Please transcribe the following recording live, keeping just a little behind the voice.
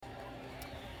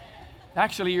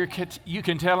Actually, you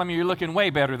can tell him you're looking way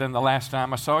better than the last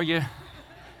time I saw you.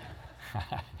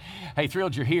 Hey,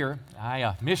 thrilled you're here.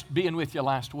 I missed being with you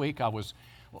last week. I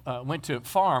went to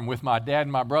farm with my dad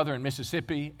and my brother in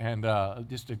Mississippi, and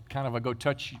just to kind of go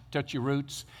touch your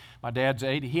roots. My dad's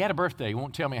 80. He had a birthday. He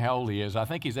won't tell me how old he is. I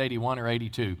think he's 81 or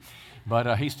 82.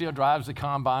 But he still drives the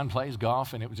combine, plays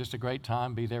golf, and it was just a great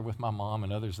time to be there with my mom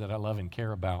and others that I love and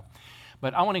care about.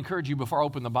 But I want to encourage you before I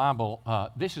open the Bible,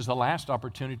 this is the last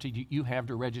opportunity you have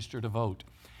to register to vote.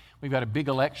 We've got a big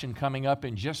election coming up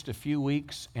in just a few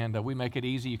weeks, and we make it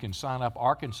easy. You can sign up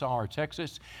Arkansas or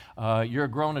Texas. You're a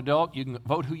grown adult. You can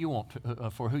vote who you want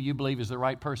for who you believe is the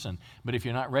right person. But if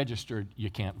you're not registered,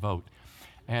 you can't vote.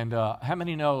 And how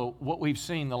many know what we've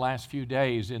seen the last few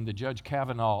days in the Judge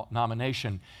Kavanaugh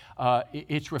nomination?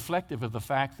 It's reflective of the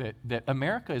fact that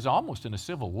America is almost in a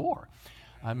civil war.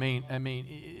 I mean,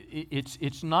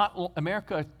 it's not,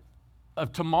 America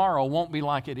of tomorrow won't be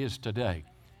like it is today.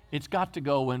 It's got to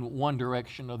go in one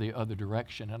direction or the other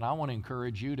direction. And I want to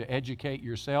encourage you to educate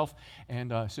yourself.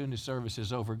 And as soon as service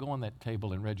is over, go on that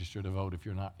table and register to vote if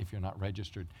you're not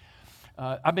registered.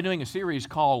 I've been doing a series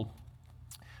called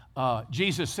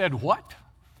Jesus Said What?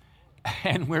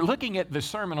 And we're looking at the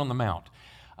Sermon on the Mount.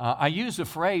 I use a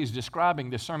phrase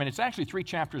describing this sermon. It's actually 3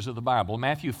 chapters of the Bible,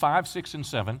 Matthew 5, 6, and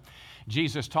 7.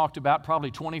 Jesus talked about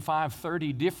probably 25,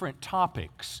 30 different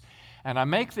topics. And I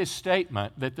make this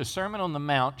statement that the Sermon on the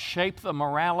Mount shaped the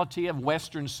morality of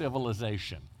Western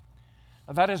civilization.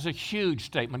 That is a huge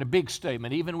statement, a big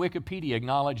statement. Even Wikipedia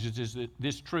acknowledges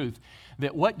this truth,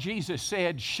 that what Jesus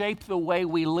said shaped the way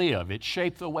we live. It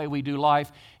shaped the way we do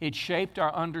life. It shaped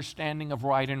our understanding of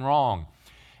right and wrong.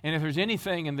 And if there's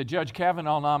anything in the Judge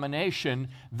Kavanaugh nomination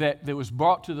that was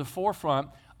brought to the forefront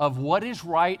of what is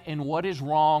right and what is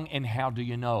wrong and how do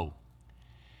you know?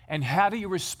 And how do you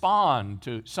respond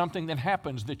to something that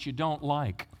happens that you don't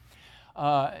like?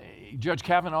 Judge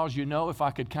Kavanaugh, as you know, if I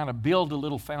could kind of build a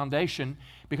little foundation,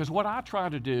 because what I try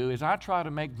to do is I try to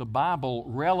make the Bible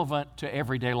relevant to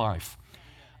everyday life.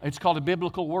 It's called a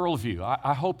biblical worldview.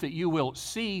 I hope that you will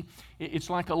see, it's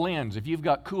like a lens. If you've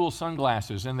got cool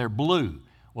sunglasses and they're blue,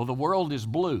 well, the world is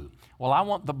blue. Well, I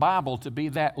want the Bible to be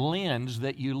that lens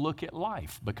that you look at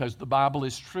life, because the Bible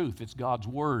is truth. It's God's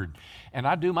Word. And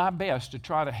I do my best to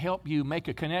try to help you make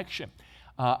a connection.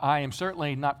 I am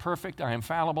certainly not perfect. I am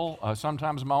fallible.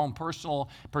 Sometimes my own personal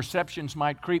perceptions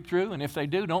might creep through, and if they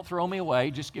do, don't throw me away.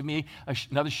 Just give me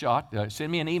another shot.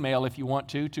 Send me an email if you want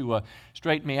to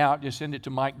straighten me out. Just send it to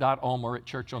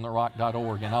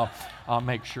mike.ulmer@churchontherock.org, and I'll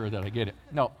make sure that I get it.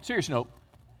 No, serious note.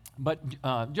 But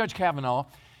Judge Kavanaugh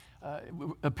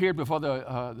appeared before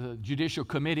the Judicial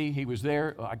Committee. He was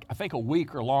there, I think, a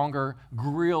week or longer,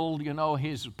 grilled,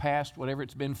 his past, whatever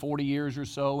it's been, 40 years or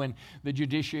so, and the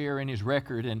judiciary and his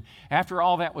record. And after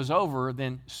all that was over,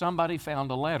 then somebody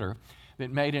found a letter that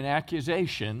made an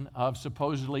accusation of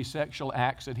supposedly sexual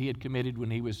acts that he had committed when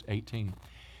he was 18.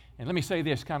 And let me say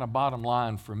this kind of bottom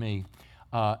line for me.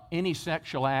 Any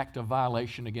sexual act of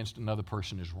violation against another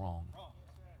person is wrong.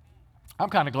 I'm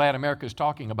kind of glad America's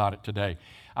talking about it today.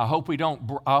 I hope we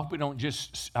don't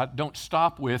just don't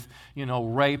stop with,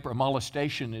 rape or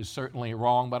molestation is certainly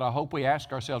wrong, but I hope we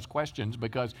ask ourselves questions,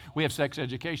 because we have sex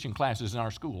education classes in our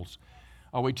schools.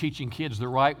 Are we teaching kids the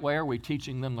right way, or are we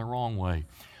teaching them the wrong way?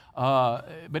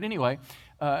 But anyway,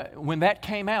 when that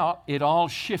came out, it all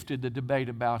shifted the debate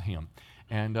about him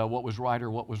and what was right or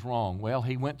what was wrong. Well,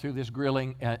 he went through this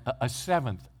grilling, a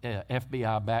seventh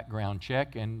FBI background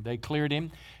check, and they cleared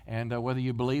him. And whether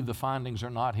you believe the findings or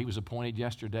not, he was appointed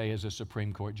yesterday as a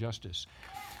Supreme Court justice.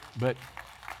 But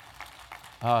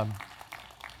now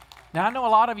I know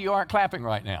a lot of you aren't clapping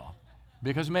right now,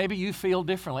 because maybe you feel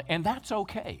differently, and that's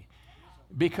okay,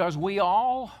 because we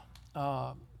all,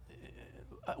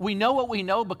 we know what we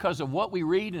know because of what we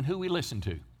read and who we listen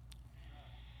to.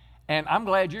 And I'm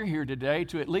glad you're here today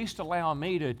to at least allow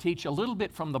me to teach a little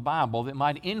bit from the Bible that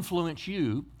might influence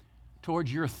you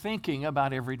towards your thinking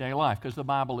about everyday life, because the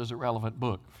Bible is a relevant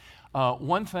book.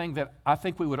 One thing that I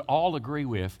think we would all agree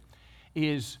with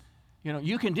is,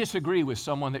 you can disagree with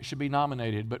someone that should be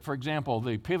nominated, but for example,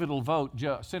 the pivotal vote,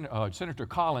 Senator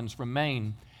Collins from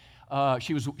Maine,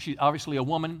 she's obviously a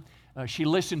woman. She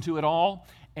listened to it all,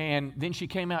 and then she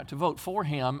came out to vote for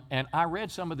him, and I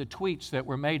read some of the tweets that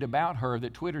were made about her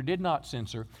that Twitter did not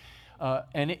censor,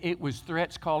 and it was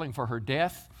threats calling for her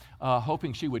death,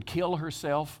 hoping she would kill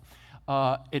herself.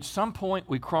 At some point,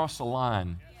 we crossed the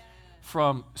line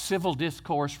from civil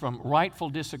discourse, from rightful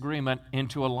disagreement,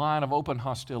 into a line of open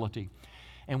hostility.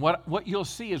 And what you'll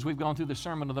see as we've gone through the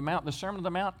Sermon on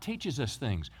the Mount teaches us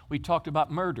things. We talked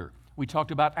about murder. We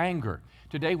talked about anger.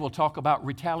 Today we'll talk about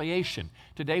retaliation.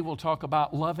 Today we'll talk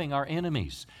about loving our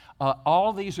enemies.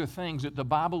 All these are things that the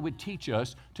Bible would teach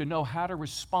us to know how to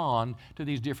respond to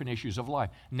these different issues of life.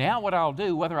 Now what I'll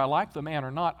do, whether I like the man or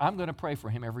not, I'm going to pray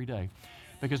for him every day.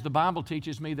 Because the Bible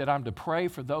teaches me that I'm to pray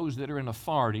for those that are in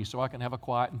authority so I can have a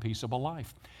quiet and peaceable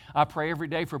life. I pray every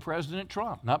day for President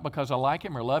Trump, not because I like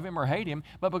him or love him or hate him,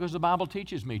 but because the Bible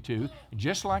teaches me to.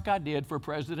 Just like I did for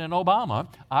President Obama,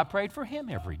 I prayed for him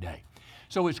every day.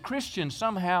 So as Christians,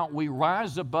 somehow we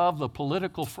rise above the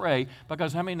political fray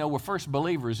because how many know we're first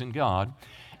believers in God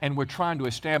and we're trying to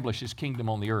establish His kingdom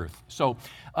on the earth. So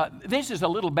this is a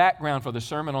little background for the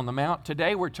Sermon on the Mount.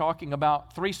 Today we're talking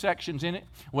about 3 sections in it.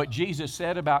 What Jesus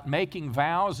said about making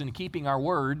vows and keeping our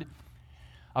word,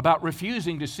 about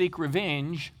refusing to seek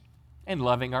revenge, and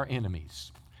loving our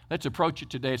enemies. Let's approach it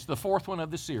today. It's the 4th one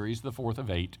of the series, the 4th of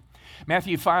 8.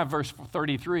 Matthew 5, verse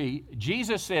 33,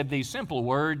 Jesus said these simple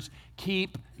words,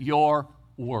 keep your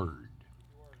word.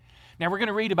 Now we're going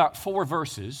to read about 4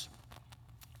 verses.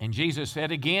 And Jesus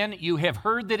said, again, you have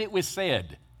heard that it was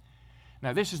said.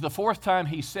 Now this is the 4th time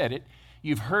He said it.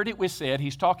 You've heard it was said.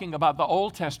 He's talking about the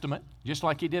Old Testament, just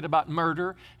like He did about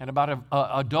murder and about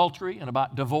adultery and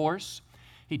about divorce.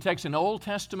 He takes an Old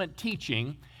Testament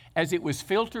teaching as it was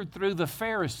filtered through the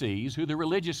Pharisees, who are the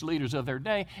religious leaders of their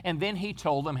day, and then He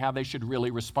told them how they should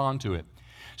really respond to it.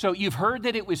 So you've heard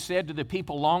that it was said to the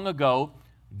people long ago,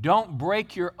 don't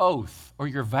break your oath or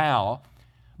your vow,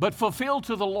 but fulfill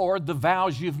to the Lord the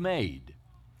vows you've made.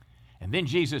 And then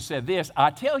Jesus said this, I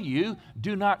tell you,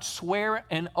 do not swear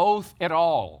an oath at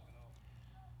all.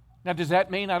 Now, does that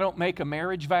mean I don't make a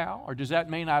marriage vow? Or does that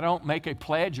mean I don't make a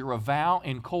pledge or a vow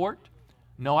in court?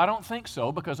 No, I don't think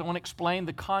so, because I want to explain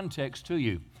the context to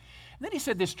you. And then He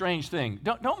said this strange thing.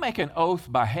 Don't make an oath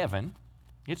by heaven.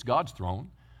 It's God's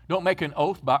throne. Don't make an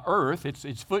oath by earth. It's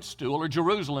its footstool. Or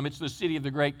Jerusalem. It's the city of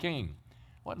the great king.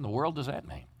 What in the world does that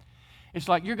mean? It's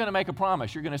like you're going to make a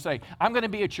promise. You're going to say, I'm going to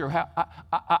be at your house.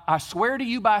 I swear to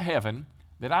you by heaven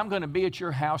that I'm going to be at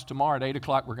your house tomorrow at 8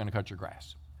 o'clock. We're going to cut your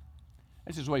grass.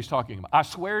 This is what He's talking about. I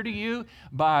swear to you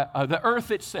by the earth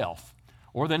itself.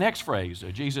 Or the next phrase,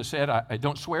 Jesus said, I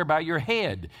don't swear by your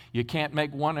head. You can't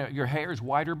make one of your hairs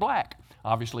white or black.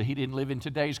 Obviously, He didn't live in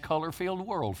today's color-filled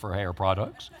world for hair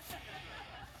products.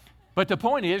 But the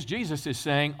point is, Jesus is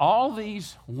saying all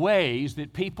these ways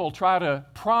that people try to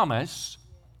promise,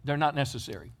 they're not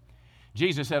necessary.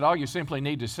 Jesus said all you simply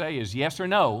need to say is yes or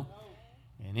no,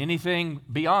 and anything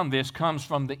beyond this comes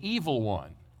from the evil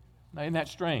one. Now, isn't that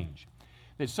strange?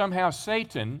 That somehow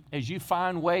Satan, as you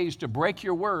find ways to break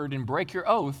your word and break your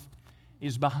oath,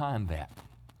 is behind that.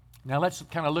 Now let's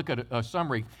kind of look at a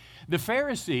summary. The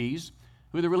Pharisees,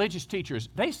 who are the religious teachers,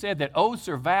 they said that oaths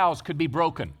or vows could be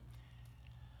broken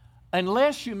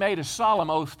unless you made a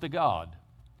solemn oath to God.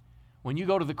 When you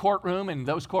go to the courtroom, and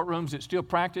those courtrooms that still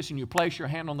practice, and you place your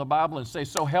hand on the Bible and say,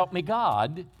 so help me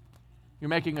God, you're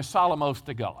making a solemn oath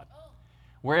to God.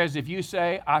 Whereas if you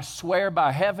say, I swear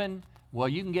by heaven, well,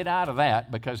 you can get out of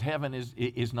that because heaven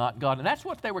is not God. And that's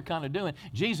what they were kind of doing.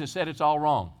 Jesus said it's all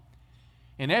wrong.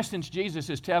 In essence, Jesus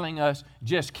is telling us,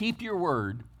 just keep your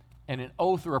word, and an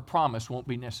oath or a promise won't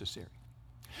be necessary.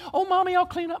 Oh, Mommy, I'll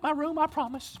clean up my room, I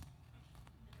promise.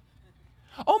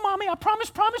 Oh, Mommy, I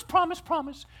promise.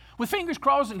 With fingers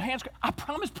crossed and hands crossed, I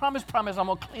promise, I'm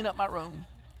going to clean up my room.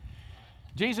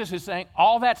 Jesus is saying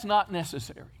all that's not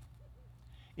necessary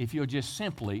if you'll just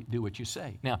simply do what you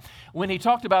say. Now, when He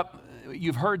talked about,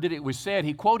 you've heard that it was said,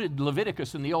 He quoted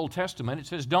Leviticus in the Old Testament. It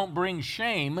says, don't bring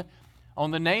shame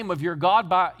on the name of your God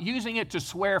by using it to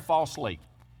swear falsely.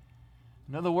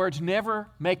 In other words, never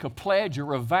make a pledge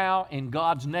or a vow in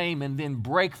God's name and then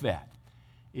break that.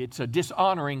 It's a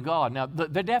dishonoring God. Now,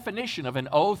 the definition of an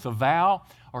oath, a vow,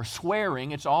 or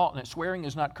swearing, swearing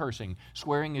is not cursing.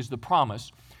 Swearing is the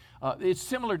promise. It's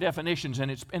similar definitions, and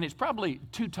it's probably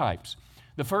 2 types.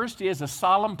 The first is a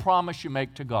solemn promise you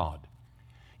make to God.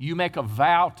 You make a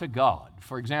vow to God.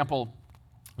 For example,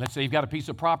 let's say you've got a piece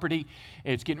of property.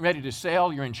 It's getting ready to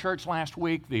sell. You're in church last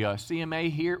week. The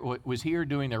CMA was here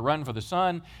doing their Run for the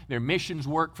Sun, their missions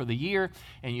work for the year,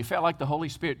 and you felt like the Holy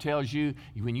Spirit tells you,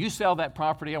 when you sell that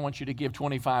property, I want you to give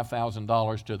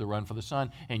 $25,000 to the Run for the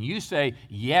Sun. And you say,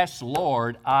 yes,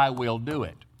 Lord, I will do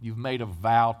it. You've made a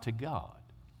vow to God.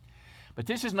 But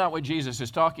this is not what Jesus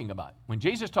is talking about. When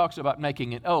Jesus talks about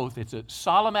making an oath, it's a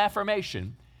solemn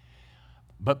affirmation,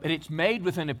 but it's made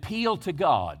with an appeal to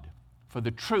God for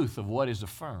the truth of what is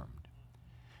affirmed.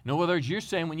 In other words, you're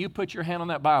saying when you put your hand on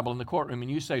that Bible in the courtroom and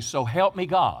you say, so help me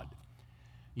God,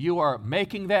 you are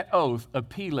making that oath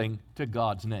appealing to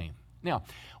God's name. Now,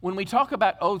 when we talk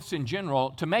about oaths in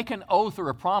general, to make an oath or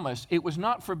a promise, it was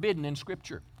not forbidden in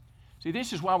Scripture. See,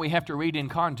 this is why we have to read in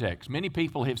context. Many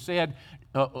people have said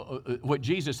what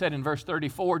Jesus said in verse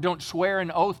 34, don't swear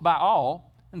an oath by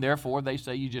all, and therefore they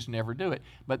say you just never do it.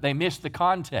 But they miss the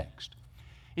context.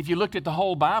 If you looked at the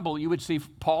whole Bible, you would see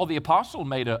Paul the Apostle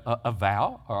made a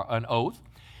vow or an oath.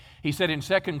 He said in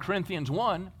 2 Corinthians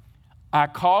 1, I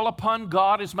call upon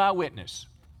God as my witness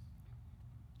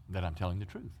that I'm telling the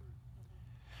truth.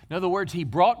 In other words, he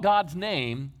brought God's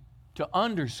name to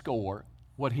underscore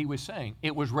what he was saying.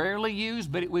 It was rarely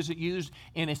used, but it was used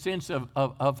in a sense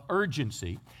of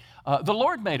urgency. The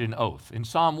Lord made an oath. In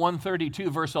Psalm 132,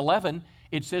 verse 11,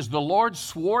 it says, the Lord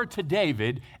swore to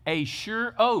David a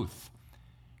sure oath.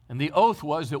 And the oath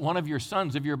was that one of your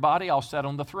sons of your body I'll set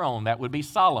on the throne. That would be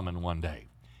Solomon one day.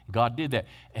 God did that.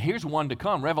 Here's one to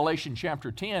come, Revelation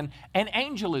chapter 10. An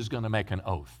angel is going to make an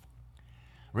oath.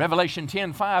 Revelation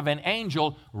 10:5, an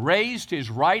angel raised his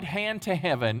right hand to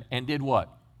heaven and did what?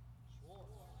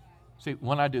 See,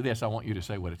 when I do this, I want you to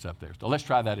say what it's up there. So let's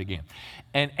try that again.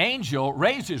 An angel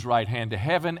raised his right hand to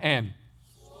heaven and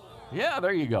yeah,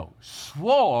 there you go.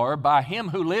 Swore by him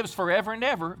who lives forever and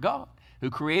ever, God, who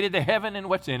created the heaven and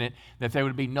what's in it, that there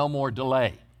would be no more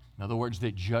delay. In other words,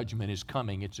 that judgment is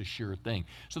coming. It's a sure thing.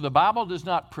 So the Bible does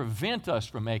not prevent us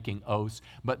from making oaths,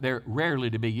 but they're rarely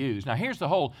to be used. Now, here's the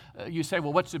whole, you say,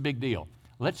 well, what's the big deal?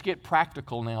 Let's get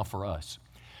practical now for us.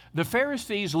 The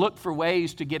Pharisees looked for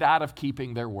ways to get out of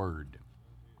keeping their word.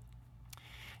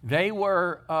 They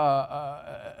wanted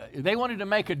to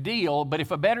make a deal, but if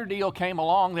a better deal came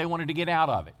along, they wanted to get out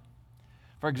of it.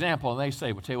 For example, they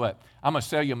say, well, tell you what, I'm going to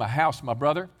sell you my house, my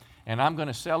brother, and I'm going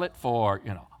to sell it for,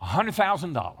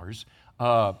 $100,000,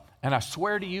 and I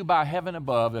swear to you by heaven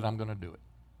above that I'm going to do it.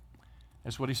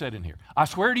 That's what he said in here. I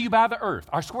swear to you by the earth.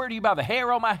 I swear to you by the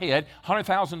hair on my head,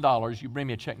 $100,000, you bring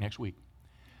me a check next week.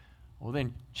 Well,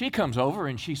 then she comes over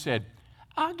and she said,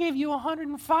 I'll give you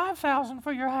 $105,000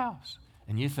 for your house.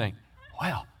 And you think,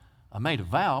 well, I made a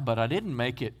vow, but I didn't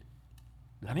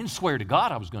swear to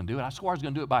God I was going to do it. I swore I was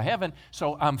going to do it by heaven,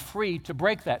 so I'm free to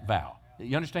break that vow.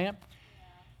 You understand?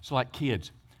 It's like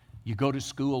kids. You go to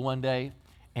school one day,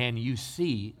 and you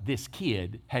see this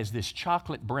kid has this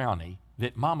chocolate brownie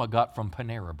that Mama got from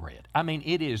Panera Bread. I mean,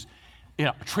 it is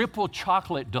triple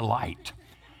chocolate delight.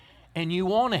 And you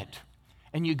want it.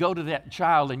 And you go to that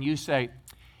child and you say,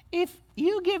 if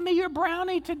you give me your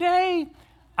brownie today,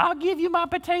 I'll give you my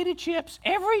potato chips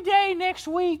every day next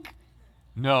week.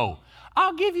 No,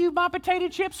 I'll give you my potato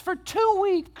chips for 2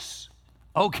 weeks.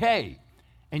 Okay.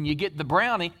 And you get the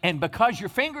brownie, and because your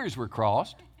fingers were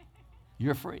crossed,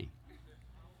 you're free.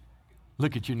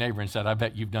 Look at your neighbor and say, I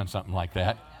bet you've done something like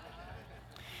that.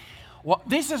 Well,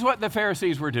 this is what the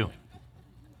Pharisees were doing.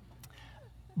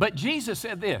 But Jesus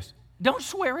said this, don't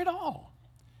swear at all.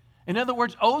 In other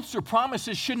words, oaths or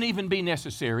promises shouldn't even be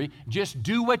necessary. Just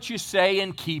do what you say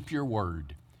and keep your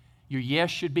word. Your yes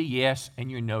should be yes,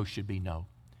 and your no should be no.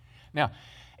 Now,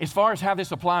 as far as how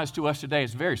this applies to us today,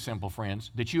 it's very simple, friends,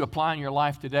 that you apply in your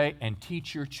life today and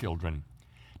teach your children.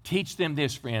 Teach them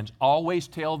this, friends. Always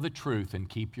tell the truth and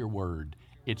keep your word.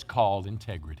 It's called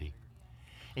integrity.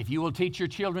 If you will teach your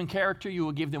children character, you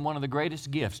will give them one of the greatest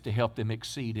gifts to help them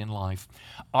exceed in life.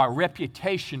 Our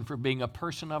reputation for being a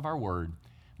person of our word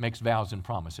makes vows and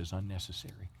promises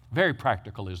unnecessary. Very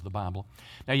practical is the Bible.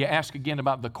 Now you ask again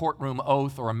about the courtroom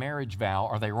oath or a marriage vow.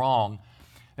 Are they wrong?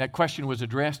 That question was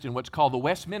addressed in what's called the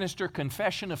Westminster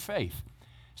Confession of Faith,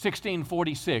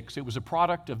 1646. It was a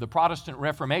product of the Protestant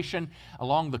Reformation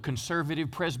along the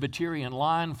conservative Presbyterian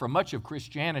line for much of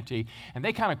Christianity. And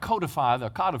they kind of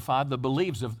codified the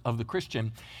beliefs of the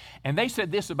Christian. And they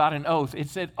said this about an oath. It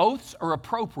said, oaths are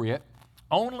appropriate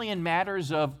only in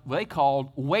matters of what they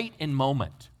called weight and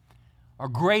moment, or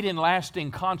great and lasting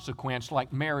consequence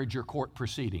like marriage or court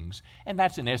proceedings. And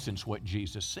that's in essence what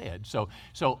Jesus said. So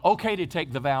okay to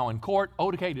take the vow in court,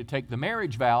 okay to take the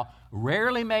marriage vow,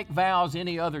 rarely make vows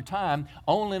any other time,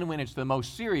 only when it's the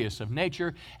most serious of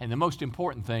nature. And the most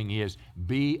important thing is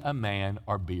be a man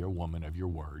or be a woman of your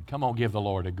word. Come on, give the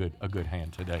Lord a good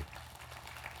hand today.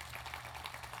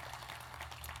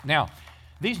 Now,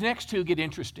 these next two get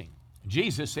interesting.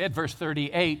 Jesus said, verse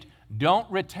 38, don't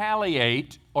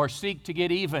retaliate or seek to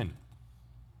get even.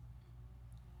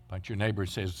 But your neighbor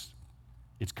says,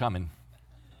 it's coming.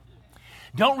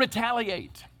 Don't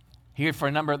retaliate. Here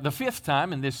for the fifth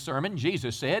time in this sermon,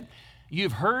 Jesus said,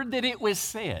 you've heard that it was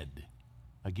said.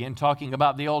 Again, talking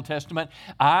about the Old Testament,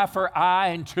 eye for eye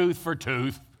and tooth for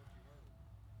tooth.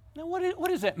 Now, what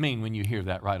does that mean when you hear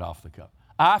that right off the cuff?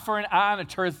 Eye for an eye and a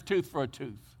tooth for a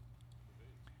tooth.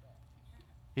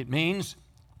 It means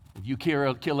if you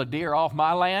kill a deer off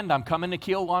my land, I'm coming to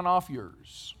kill one off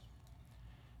yours.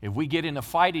 If we get in a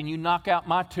fight and you knock out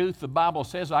my tooth, the Bible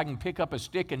says I can pick up a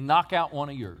stick and knock out one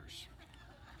of yours.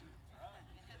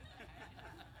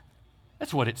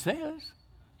 That's what it says.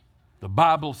 The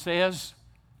Bible says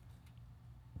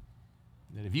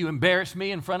that if you embarrass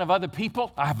me in front of other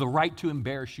people, I have the right to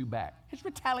embarrass you back. It's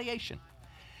retaliation.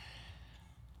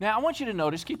 Now, I want you to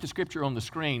notice, keep the scripture on the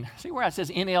screen. See where it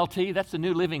says NLT? That's the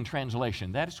New Living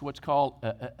Translation. That is what's called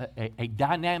a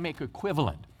dynamic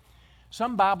equivalent.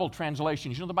 Some Bible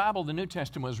translations, the Bible, the New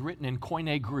Testament, was written in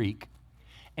Koine Greek,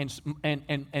 and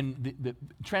the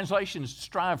translations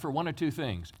strive for one or two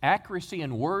things: accuracy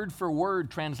and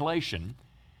word-for-word translation.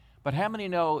 But how many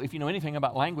know, if you know anything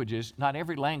about languages, not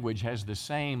every language has the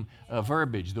same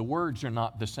verbiage. The words are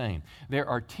not the same. There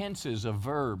are tenses of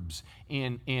verbs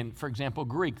in, for example,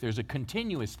 Greek. There's a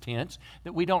continuous tense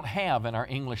that we don't have in our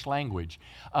English language.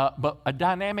 But a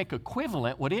dynamic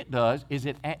equivalent, what it does is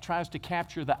it tries to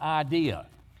capture the idea.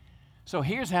 So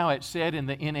here's how it's said in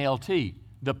the NLT.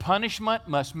 The punishment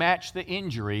must match the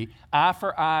injury, eye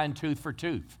for eye and tooth for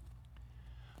tooth.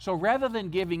 So rather than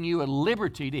giving you a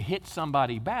liberty to hit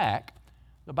somebody back,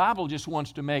 the Bible just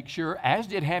wants to make sure, as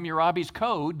did Hammurabi's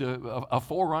Code, a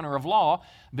forerunner of law,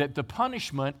 that the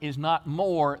punishment is not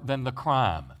more than the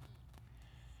crime.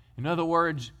 In other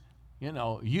words,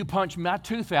 you punch my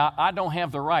tooth out, I don't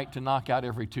have the right to knock out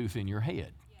every tooth in your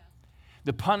head. Yeah.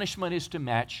 The punishment is to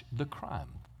match the crime.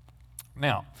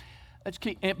 Now,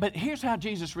 but here's how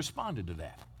Jesus responded to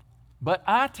that. But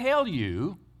I tell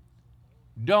you,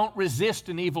 don't resist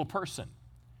an evil person.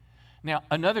 Now,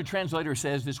 another translator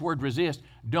says this word resist,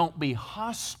 don't be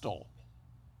hostile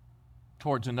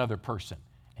towards another person.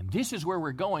 And this is where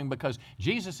we're going, because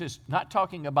Jesus is not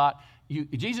talking about you.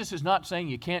 Jesus is not saying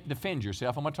you can't defend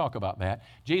yourself. I'm going to talk about that.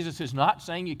 Jesus is not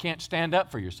saying you can't stand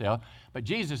up for yourself, but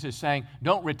Jesus is saying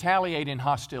don't retaliate in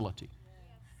hostility.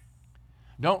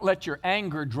 Don't let your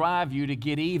anger drive you to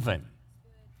get even.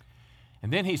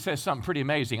 And then he says something pretty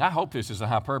amazing. I hope this is a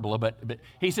hyperbole, but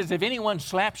he says, if anyone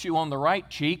slaps you on the right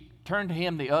cheek, turn to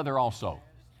him the other also.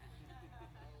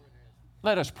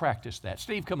 Let us practice that.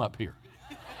 Steve, come up here.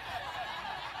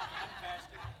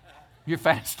 You're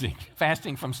fasting.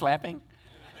 Fasting from slapping?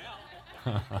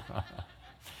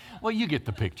 Well, you get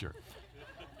the picture.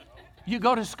 You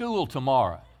go to school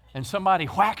tomorrow and somebody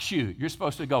whacks you. You're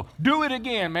supposed to go, do it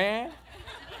again, man.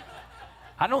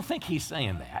 I don't think he's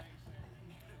saying that.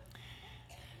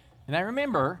 And I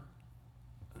remember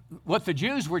what the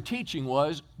Jews were teaching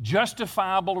was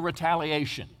justifiable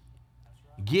retaliation.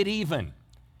 Get even.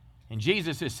 And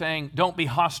Jesus is saying, don't be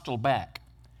hostile back.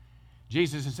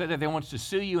 Jesus has said that if they want to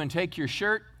sue you and take your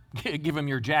shirt, give them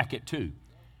your jacket too.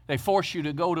 They force you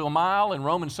to go to a mile, and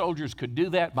Roman soldiers could do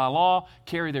that by law,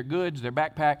 carry their goods, their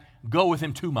backpack, go with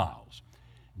him 2 miles.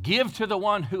 Give to the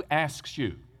one who asks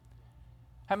you.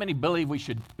 How many believe we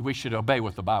should obey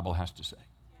what the Bible has to say?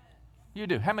 You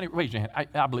do. How many? Raise your hand.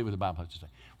 I believe what the Bible has to say.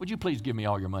 Would you please give me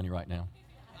all your money right now?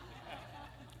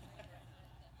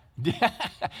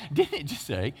 Didn't it just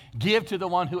say, give to the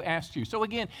one who asked you? So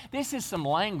again, this is some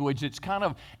language that's kind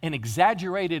of an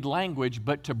exaggerated language,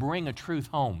 but to bring a truth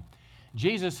home.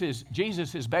 Jesus is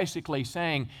basically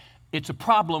saying it's a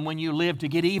problem when you live to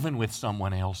get even with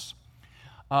someone else.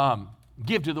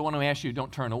 Give to the one who asks you,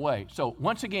 don't turn away. So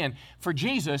once again, for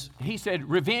Jesus, he said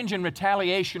revenge and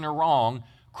retaliation are wrong.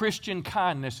 Christian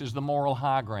kindness is the moral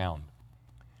high ground.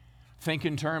 Think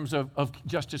in terms of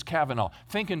Justice Kavanaugh.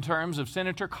 Think in terms of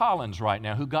Senator Collins right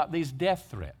now, who got these death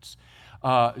threats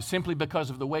simply because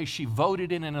of the way she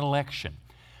voted in an election.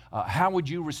 How would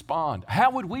you respond?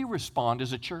 How would we respond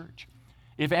as a church?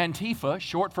 If Antifa,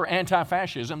 short for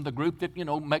anti-fascism, the group that,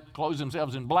 clothes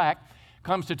themselves in black,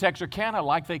 comes to Texarkana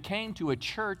like they came to a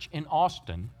church in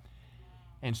Austin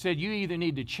and said, you either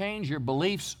need to change your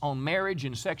beliefs on marriage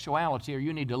and sexuality or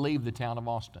you need to leave the town of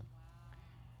Austin.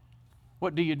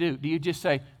 What do? Do you just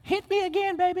say, hit me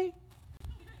again, baby?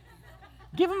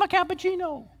 Give him a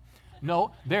cappuccino.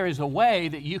 No, there is a way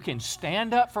that you can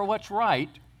stand up for what's right,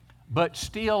 but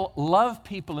still love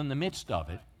people in the midst of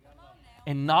it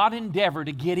and not endeavor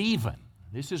to get even.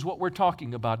 This is what we're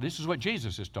talking about. This is what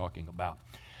Jesus is talking about.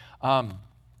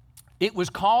 It was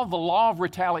called the law of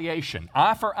retaliation,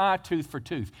 eye for eye, tooth for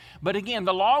tooth. But again,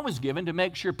 the law was given to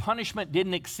make sure punishment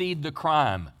didn't exceed the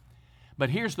crime.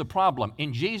 But here's the problem.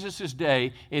 In Jesus'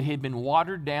 day, it had been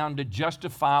watered down to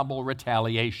justifiable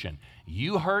retaliation.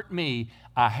 You hurt me,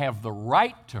 I have the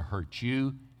right to hurt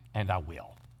you, and I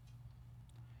will.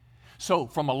 So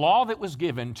from a law that was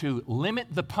given to limit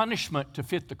the punishment to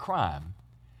fit the crime,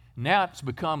 now it's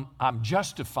become, I'm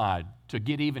justified to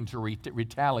get even, to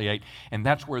retaliate, and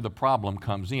that's where the problem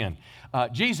comes in.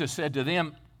 Jesus said to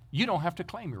them, you don't have to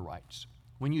claim your rights.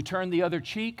 when you turn the other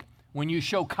cheek, when you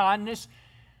show kindness.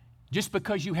 Just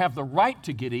because you have the right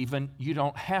to get even, you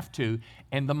don't have to.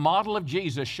 And the model of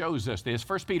Jesus shows us this.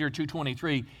 1 Peter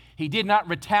 2:23, he did not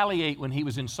retaliate when he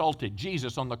was insulted.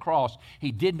 Jesus on the cross,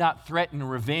 he did not threaten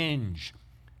revenge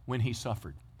when he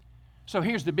suffered. So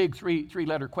here's the big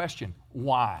three-letter question.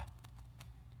 Why?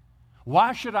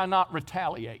 Why should I not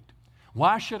retaliate?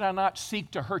 Why should I not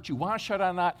seek to hurt you? Why should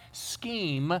I not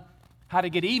scheme how to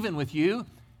get even with you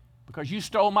because you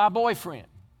stole my boyfriend?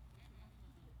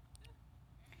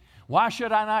 Why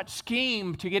should I not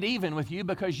scheme to get even with you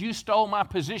because you stole my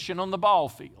position on the ball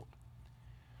field?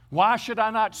 Why should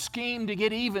I not scheme to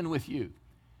get even with you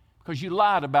because you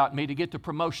lied about me to get the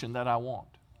promotion that I want?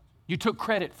 You took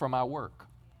credit for my work.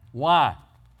 Why?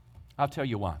 I'll tell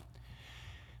you why.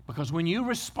 Because when you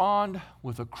respond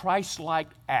with a Christ-like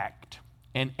act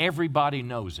and everybody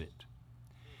knows it,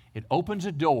 it opens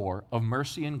a door of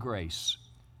mercy and grace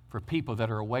for people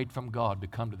that are away from God to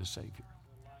come to the Savior.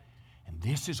 And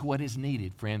this is what is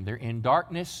needed, friend. They're in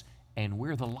darkness, and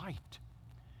we're the light.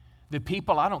 The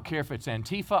people, I don't care if it's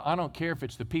Antifa, I don't care if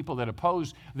it's the people that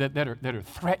oppose, that are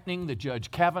threatening the Judge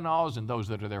Kavanaughs and those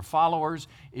that are their followers,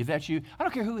 if that's you, I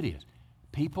don't care who it is.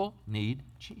 People need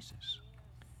Jesus.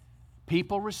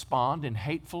 People respond in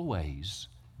hateful ways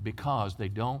because they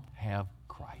don't have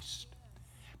Christ.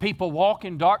 People walk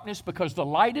in darkness because the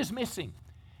light is missing.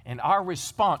 And our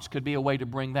response could be a way to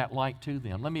bring that light to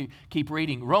them. Let me keep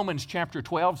reading. Romans chapter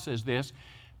 12 says this.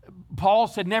 Paul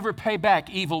said, never pay back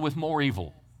evil with more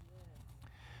evil.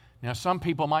 Now, some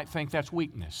people might think that's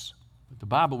weakness, but the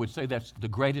Bible would say that's the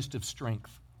greatest of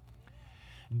strength.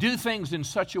 Do things in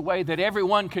such a way that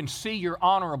everyone can see you're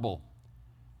honorable.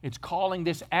 It's calling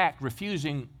this act,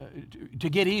 refusing to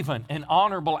get even, an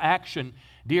honorable action.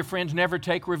 Dear friends, never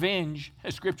take revenge.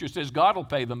 As Scripture says, God will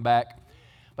pay them back.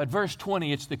 But verse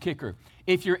 20, it's the kicker.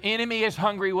 If your enemy is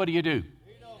hungry, what do?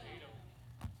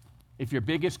 If your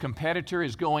biggest competitor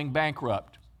is going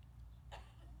bankrupt,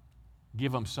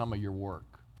 give them some of your work.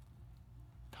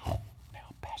 Oh,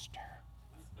 now, Pastor.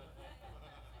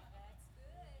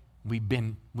 We've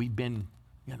been, we've been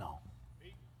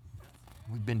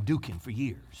duking for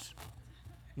years.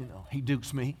 He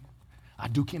dukes me. I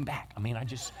duke him back. I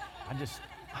just.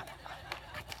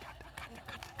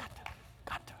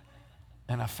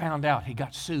 And I found out he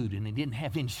got sued and he didn't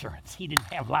have insurance. He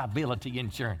didn't have liability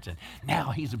insurance. And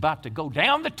now he's about to go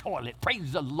down the toilet.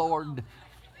 Praise the Lord.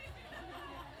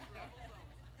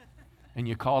 And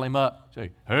you call him up,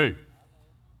 say, hey,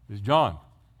 this is John.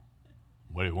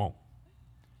 What do you want?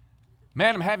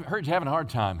 Man, I heard you're having a hard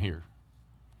time here.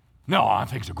 No, I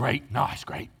think it's great. No, it's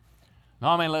great.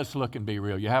 No, man, let's look and be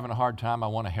real. You're having a hard time. I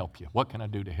want to help you. What can I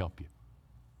do to help you?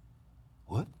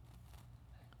 What?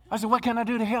 I said, what can I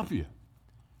do to help you?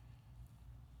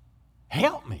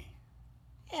 Help me?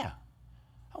 Yeah,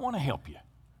 I want to help you.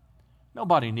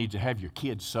 Nobody needs to have your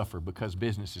kids suffer because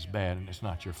business is bad and it's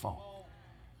not your fault.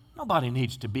 Nobody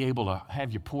needs to be able to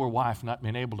have your poor wife not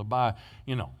being able to buy,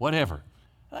 whatever.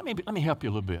 Let me help you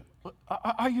a little bit.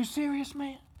 Are you serious,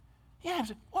 man? Yeah.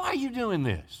 Why are you doing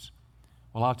this?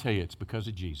 Well, I'll tell you, it's because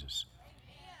of Jesus.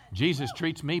 Jesus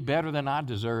treats me better than I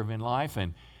deserve in life,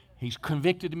 and He's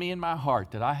convicted me in my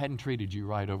heart that I hadn't treated you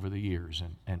right over the years,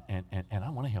 and I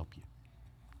want to help you.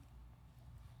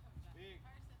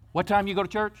 What time you go to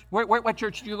church? What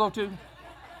church do you go to?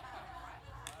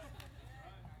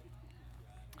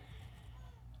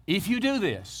 If you do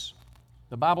this,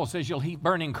 the Bible says you'll heap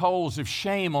burning coals of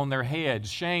shame on their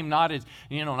heads. Shame not as,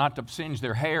 not to singe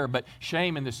their hair, but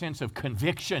shame in the sense of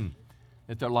conviction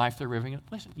that their life they're living.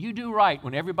 Listen, you do right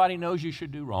when everybody knows you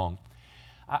should do wrong.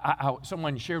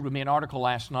 Someone shared with me an article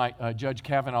last night. Judge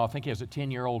Kavanaugh, I think he has a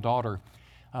 10-year-old daughter,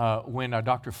 when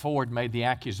Dr. Ford made the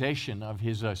accusation of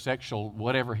his sexual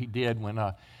whatever he did. When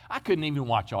I couldn't even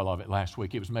watch all of it last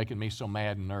week. It was making me so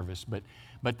mad and nervous.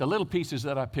 But the little pieces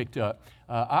that I picked up,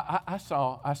 I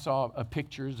saw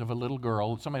pictures of a little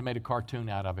girl. Somebody made a cartoon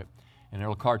out of it. And a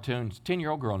little cartoon, it's a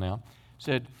 10-year-old girl now,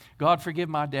 said, God forgive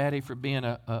my daddy for being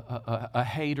a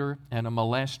hater and a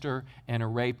molester and a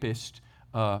rapist.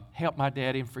 Help my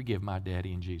daddy and forgive my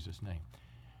daddy in Jesus' name.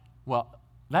 Well,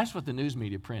 that's what the news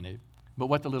media printed. But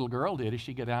what the little girl did is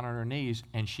she got down on her knees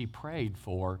and she prayed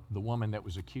for the woman that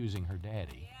was accusing her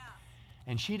daddy. Yeah.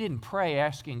 And she didn't pray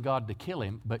asking God to kill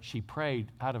him, but she prayed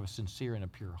out of a sincere and a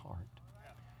pure heart.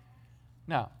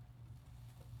 Now,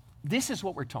 this is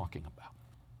what we're talking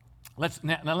about.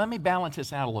 Now let me balance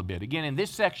this out a little bit. Again, in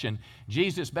this section,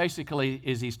 Jesus basically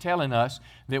he's telling us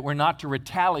that we're not to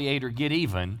retaliate or get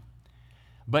even,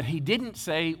 but he didn't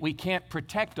say we can't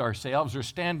protect ourselves or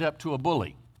stand up to a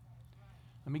bully.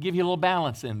 Let me give you a little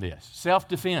balance in this.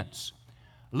 Self-defense.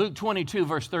 Luke 22,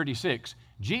 verse 36.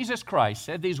 Jesus Christ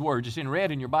said these words. It's in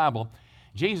red in your Bible.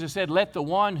 Jesus said, let the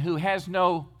one who has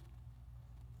no...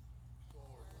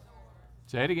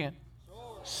 Say it again.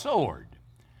 Sword.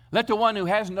 Let the one who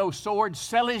has no sword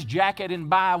sell his jacket and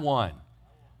buy one.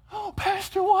 Oh,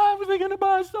 Pastor, why were they going to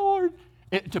buy a sword?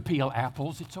 To peel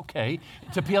apples, it's okay.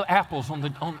 To peel apples on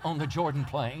the Jordan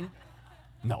plain.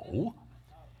 No.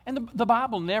 And the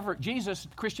Bible never,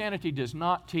 Christianity does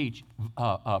not teach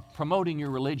promoting your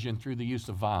religion through the use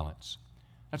of violence.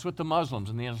 That's what the Muslims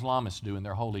and the Islamists do in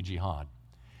their holy jihad.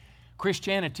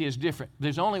 Christianity is different.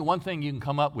 There's only one thing you can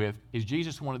come up with, is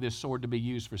Jesus wanted this sword to be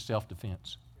used for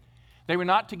self-defense. They were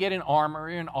not to get an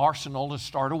armory, an arsenal to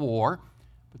start a war,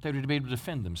 but they were to be able to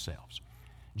defend themselves.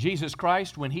 Jesus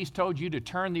Christ, when He's told you to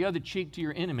turn the other cheek to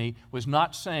your enemy, was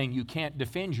not saying you can't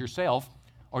defend yourself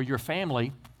or your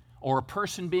family or a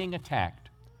person being attacked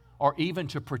or even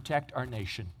to protect our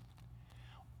nation.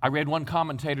 I read one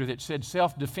commentator that said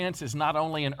self-defense is not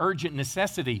only an urgent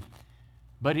necessity,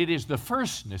 but it is the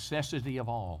first necessity of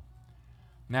all.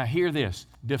 Now hear this,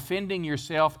 defending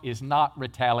yourself is not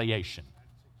retaliation.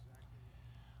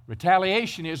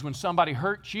 Retaliation is when somebody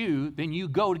hurts you, then you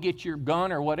go to get your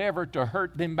gun or whatever to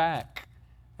hurt them back.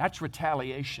 That's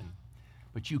retaliation.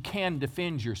 But you can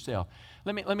defend yourself.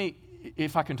 Let me,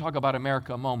 if I can talk about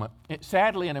America a moment.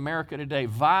 Sadly, in America today,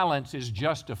 violence is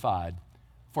justified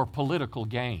for political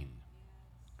gain.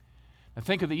 Now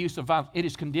think of the use of violence. It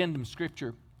is condemned in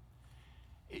Scripture.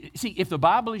 See, if the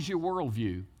Bible is your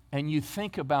worldview and you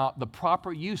think about the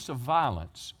proper use of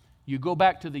violence, you go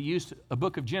back to the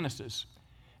book of Genesis,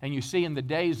 and you see in the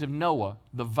days of Noah,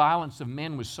 the violence of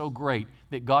men was so great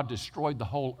that God destroyed the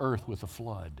whole earth with a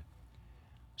flood.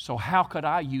 So how could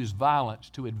I use violence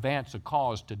to advance a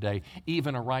cause today,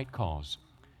 even a right cause?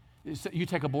 You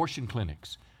take abortion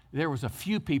clinics. There was a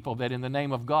few people that in the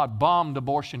name of God bombed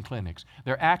abortion clinics.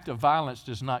 Their act of violence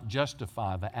does not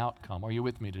justify the outcome. Are you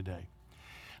with me today?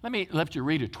 Let me let you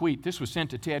read a tweet. This was sent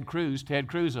to Ted Cruz. Ted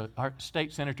Cruz, our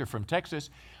state senator from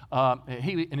Texas,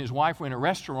 he and his wife were in a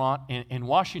restaurant in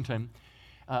Washington.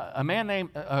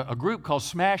 A group called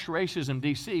Smash Racism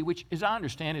DC, which, as I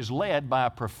understand, is led by a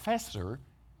professor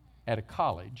at a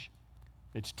college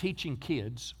that's teaching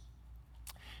kids.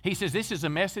 He says, this is a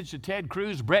message to Ted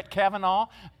Cruz, Brett Kavanaugh,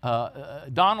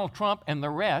 Donald Trump, and the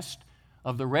rest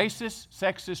of the racist,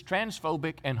 sexist,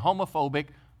 transphobic, and homophobic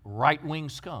right-wing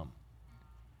scum.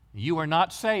 You are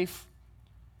not safe.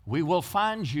 We will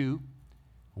find you.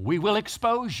 We will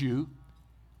expose you.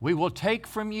 We will take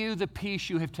from you the peace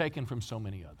you have taken from so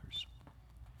many others.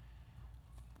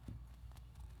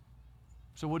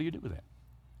 So what do you do with that?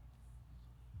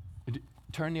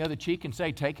 Turn the other cheek and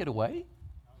say, take it away?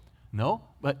 No,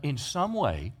 but in some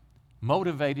way,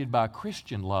 motivated by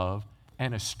Christian love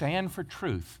and a stand for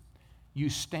truth, you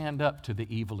stand up to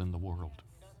the evil in the world.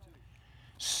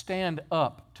 Stand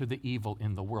up to the evil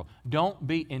in the world. Don't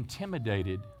be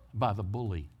intimidated by the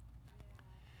bully.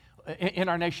 In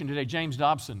our nation today, James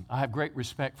Dobson, I have great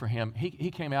respect for him.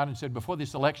 He came out and said, before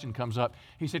this election comes up,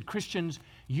 he said, Christians,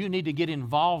 you need to get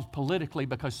involved politically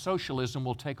because socialism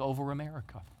will take over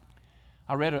America.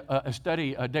 I read a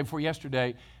study day before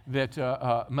yesterday that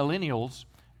millennials,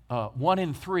 1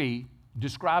 in 3,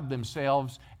 describe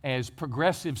themselves as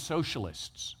progressive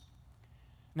socialists.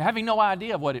 Now, having no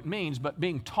idea of what it means, but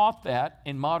being taught that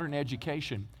in modern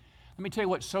education, let me tell you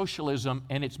what socialism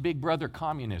and its big brother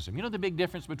communism. You know the big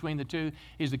difference between the two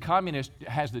is the communist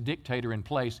has the dictator in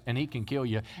place and he can kill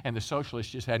you, and the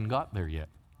socialist just hadn't got there yet.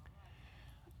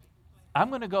 I'm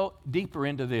going to go deeper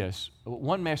into this,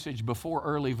 one message before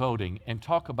early voting, and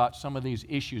talk about some of these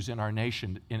issues in our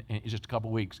nation in just a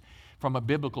couple weeks from a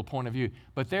biblical point of view.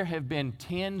 But there have been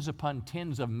tens upon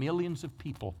tens of millions of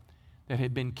people that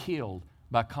have been killed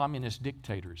by communist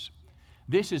dictators.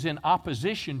 This is in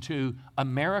opposition to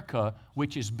America,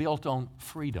 which is built on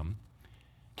freedom.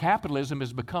 Capitalism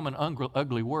has become an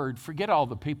ugly word. Forget all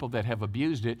the people that have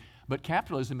abused it, but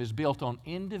capitalism is built on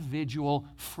individual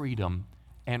freedom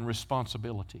and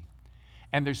responsibility.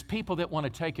 And there's people that want to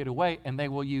take it away, and they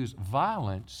will use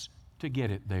violence to get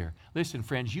it there. Listen,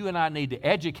 friends, you and I need to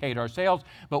educate ourselves,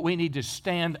 but we need to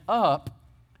stand up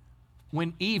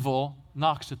when evil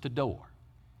knocks at the door.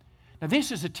 Now,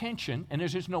 this is a tension, and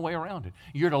there's just no way around it.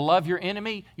 You're to love your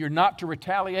enemy, you're not to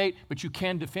retaliate, but you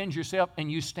can defend yourself,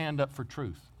 and you stand up for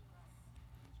truth.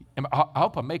 And I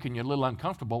hope I'm making you a little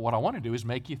uncomfortable. What I want to do is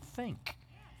make you think,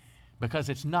 because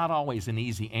it's not always an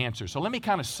easy answer. So let me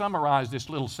kind of summarize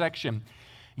this little section.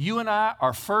 You and I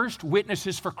are first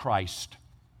witnesses for Christ.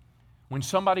 When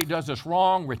somebody does us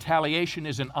wrong, retaliation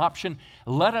is an option.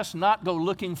 Let us not go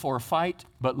looking for a fight,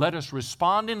 but let us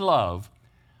respond in love.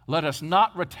 Let us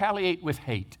not retaliate with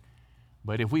hate,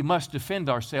 but if we must defend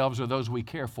ourselves or those we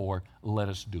care for, let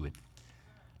us do it.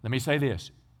 Let me say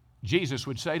this. Jesus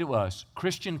would say to us,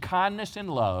 Christian kindness and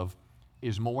love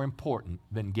is more important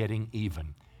than getting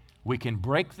even. We can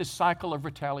break the cycle of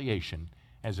retaliation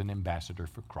as an ambassador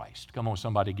for Christ. Come on,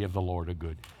 somebody give the Lord a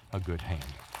good hand.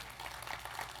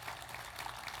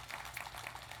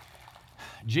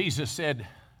 Jesus said,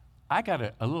 I got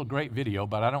a little great video,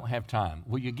 but I don't have time.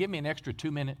 Will you give me an extra 2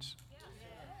 minutes?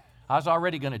 I was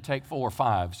already going to take 4 or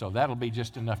 5, so that'll be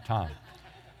just enough time.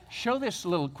 Show this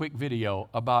little quick video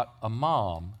about a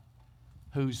mom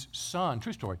whose son,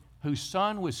 true story, whose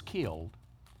son was killed,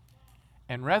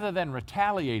 and rather than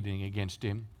retaliating against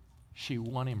him, she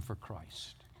won him for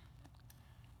Christ.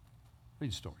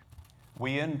 Read the story.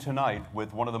 We end tonight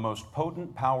with one of the most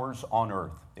potent powers on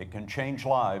earth. It can change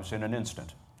lives in an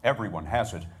instant. Everyone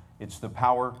has it. It's the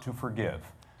power to forgive.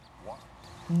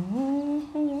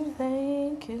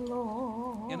 Thank you,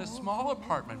 Lord. In a small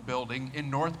apartment building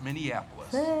in North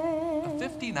Minneapolis, a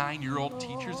 59-year-old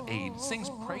teacher's aide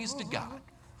sings praise to God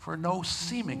for no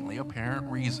seemingly apparent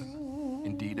reason.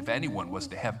 Indeed, if anyone was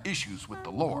to have issues with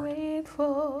the Lord,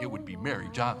 it would be Mary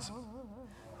Johnson.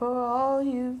 For all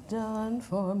you've done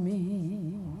for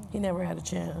me. He never had a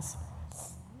chance.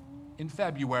 In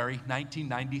February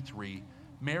 1993,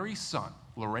 Mary's son,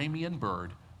 Loramian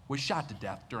Bird, was shot to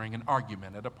death during an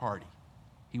argument at a party.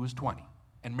 He was 20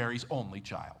 and Mary's only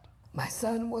child. My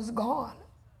son was gone.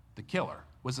 The killer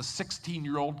was a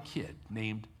 16-year-old kid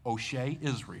named O'Shea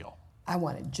Israel. I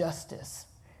wanted justice.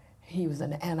 He was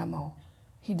an animal.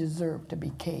 He deserved to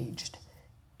be caged.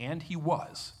 And he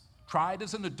was. Tried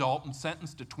as an adult and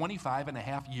sentenced to 25 and a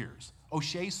half years.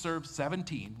 O'Shea served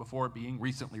 17 before being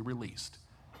recently released.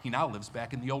 He now lives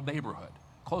back in the old neighborhood,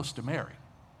 close to Mary.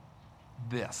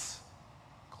 This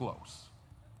close.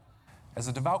 As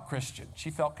a devout Christian, she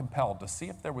felt compelled to see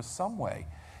if there was some way,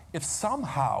 if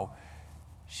somehow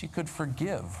she could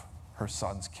forgive her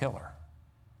son's killer.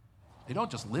 They don't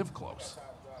just live close,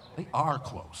 they are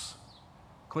close.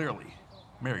 Clearly,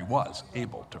 Mary was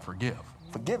able to forgive.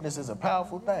 Forgiveness is a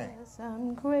powerful thing.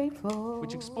 I'm grateful.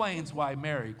 Which explains why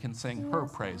Mary can sing her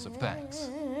praise of thanks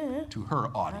to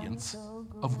her audience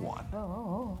of one.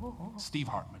 Steve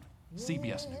Hartman,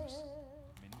 CBS News.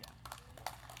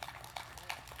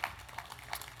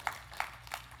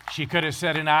 She could have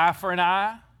said an eye for an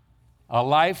eye, a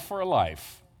life for a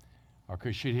life, or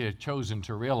could she have chosen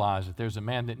to realize that there's a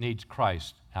man that needs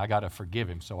Christ. I got to forgive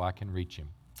him so I can reach him.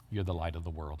 You're the light of the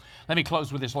world. Let me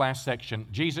close with this last section.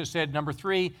 Jesus said, number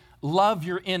 3, love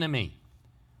your enemy.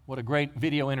 What a great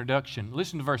video introduction.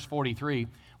 Listen to verse 43.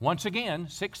 Once again,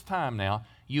 6th time now,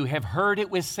 you have heard it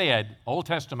was said, Old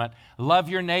Testament, love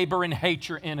your neighbor and hate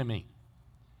your enemy.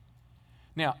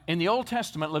 Now, in the Old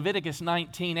Testament, Leviticus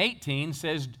 19:18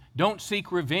 says, don't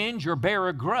seek revenge or bear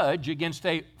a grudge against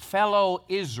a fellow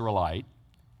Israelite,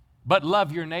 but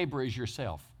love your neighbor as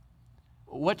yourself.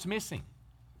 What's missing?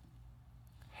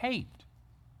 Hate.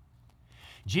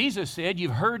 Jesus said,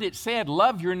 you've heard it said,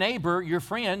 love your neighbor, your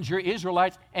friends, your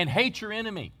Israelites, and hate your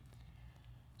enemy.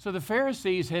 So the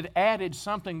Pharisees had added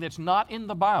something that's not in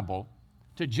the Bible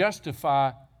to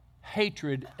justify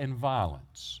hatred and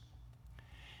violence.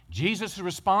 Jesus'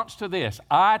 response to this,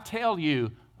 I tell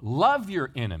you, love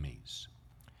your enemies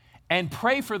and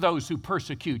pray for those who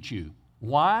persecute you.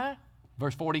 Why?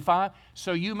 Verse 45,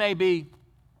 so you may be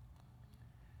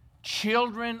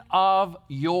children of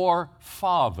your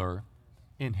Father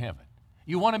in heaven.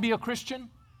 You want to be a Christian?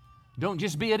 Don't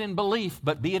just be it in belief,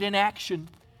 but be it in action.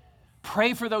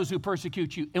 Pray for those who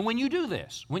persecute you. And when you do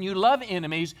this, when you love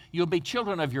enemies, you'll be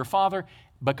children of your Father,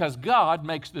 because God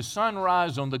makes the sun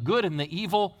rise on the good and the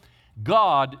evil.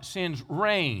 God sends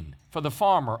rain for the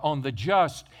farmer on the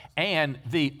just and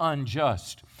the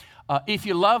unjust. If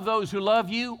you love those who love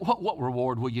you, what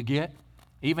reward will you get?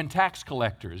 Even tax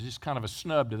collectors, it's kind of a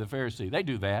snub to the Pharisee. They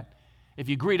do that. If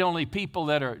you greet only people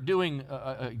that are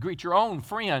greet your own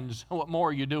friends, what more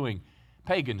are you doing?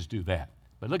 Pagans do that.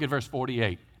 But look at verse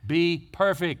 48. Be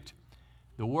perfect.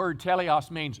 The word teleos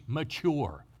means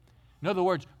mature. In other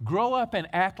words, grow up and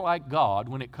act like God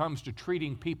when it comes to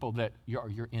treating people that are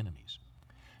your enemies.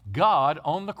 God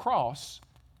on the cross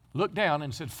looked down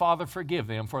and said, Father, forgive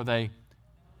them, for they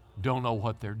don't know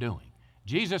what they're doing.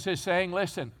 Jesus is saying,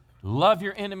 listen, love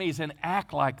your enemies and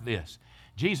act like this.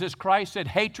 Jesus Christ said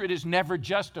hatred is never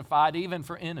justified even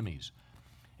for enemies.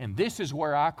 And this is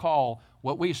where I call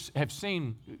what we have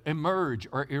seen emerge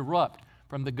or erupt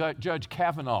from the Judge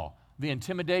Kavanaugh, the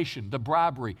intimidation, the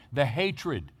bribery, the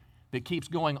hatred that keeps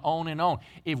going on and on.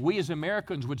 If we as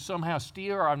Americans would somehow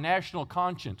steer our national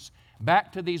conscience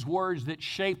back to these words that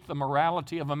shaped the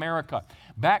morality of America,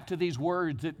 back to these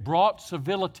words that brought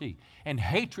civility and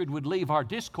hatred would leave our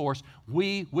discourse,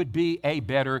 we would be a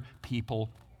better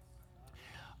people.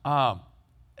 Eye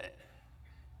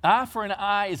for an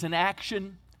eye is an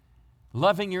action.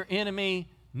 Loving your enemy,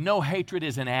 no hatred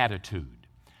is an attitude.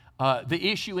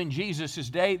 The issue in Jesus'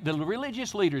 day, the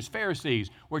religious leaders, Pharisees,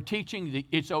 were teaching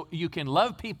that you can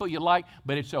love people you like,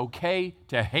 but it's okay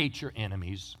to hate your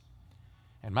enemies.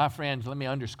 And my friends, let me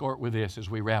underscore it with this as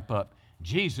we wrap up.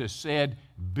 Jesus said,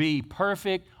 be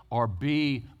perfect or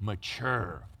be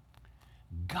mature.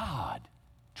 God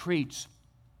treats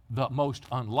the most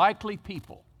unlikely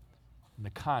people in the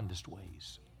kindest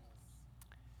ways.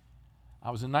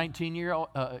 I was a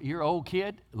 19-year-old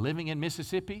kid living in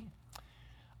Mississippi.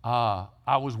 I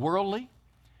was worldly.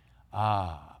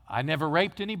 I never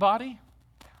raped anybody.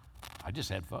 I just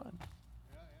had fun.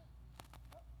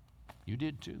 You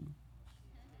did too.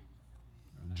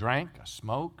 Drank, I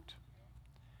smoked.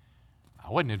 I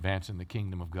wasn't advancing the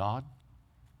kingdom of God.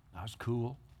 I was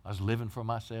cool. I was living for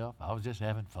myself. I was just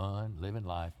having fun, living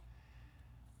life.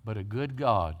 But a good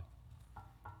God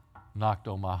knocked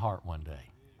on my heart one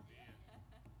day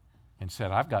and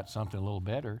said, I've got something a little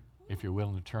better if you're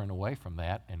willing to turn away from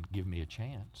that and give me a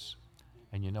chance.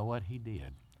 And you know what? He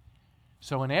did.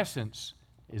 So in essence,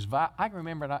 I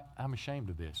remember, and I'm ashamed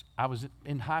of this, I was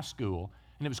in high school,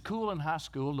 and it was cool in high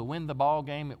school to win the ball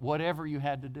game at whatever you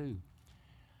had to do.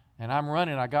 And I'm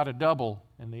running, I got a double,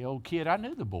 and the old kid, I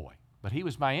knew the boy, but he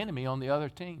was my enemy on the other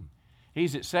team.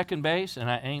 He's at second base, and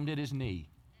I aimed at his knee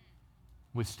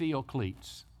with steel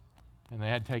cleats. And they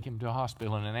had to take him to a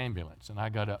hospital in an ambulance, and I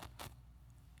got up.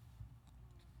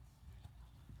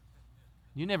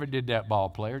 You never did that, ball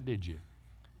player, did you?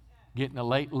 Getting a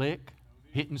late lick,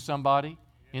 hitting somebody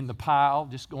in the pile,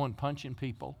 just going punching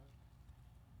people.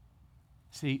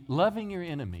 See, loving your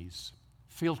enemies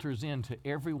filters into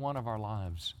every one of our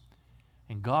lives.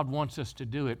 And God wants us to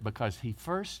do it because He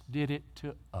first did it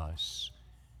to us.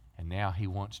 And now He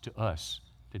wants us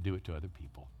to do it to other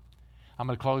people. I'm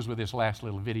going to close with this last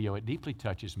little video. It deeply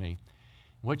touches me.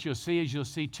 What you'll see is you'll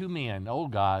see two men,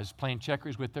 old guys, playing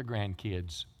checkers with their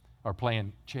grandkids or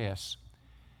playing chess.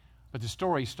 But the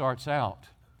story starts out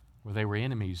where they were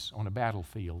enemies on a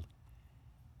battlefield.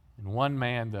 And one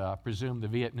man, I presume the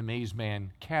Vietnamese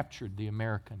man, captured the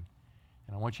American.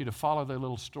 And I want you to follow their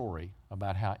little story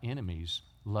about how enemies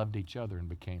loved each other and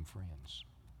became friends.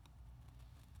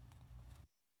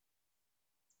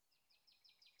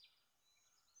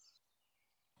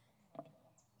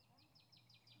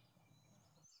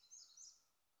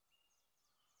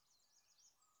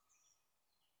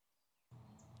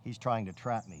 He's trying to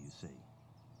trap me, you see.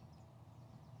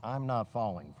 I'm not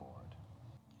falling for it.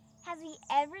 Has he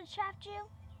ever trapped you?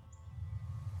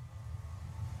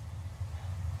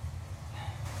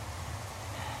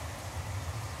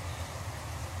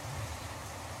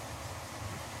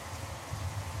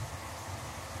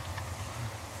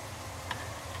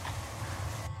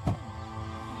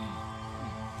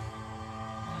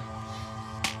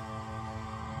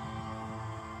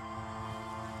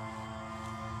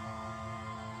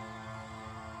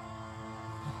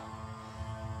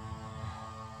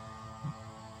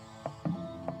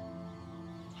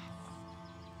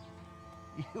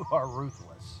 You are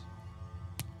ruthless.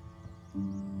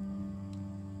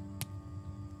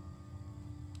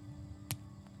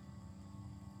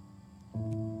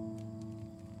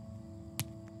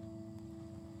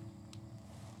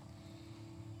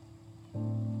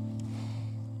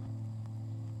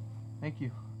 Thank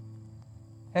you.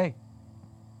 Hey,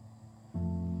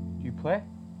 do you play?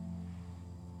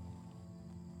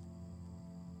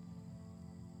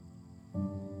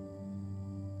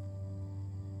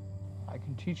 I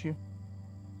can teach you.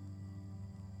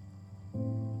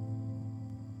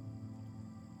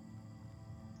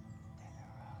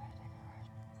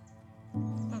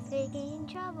 That's where you get in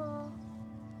trouble.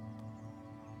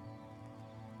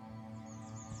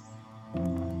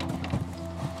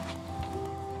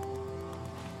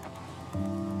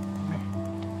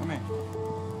 Come here.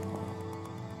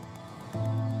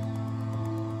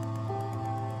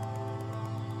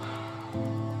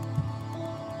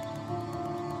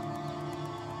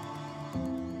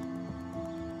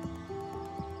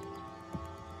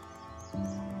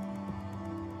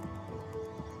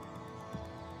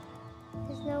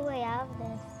 There's no way out of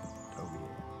this.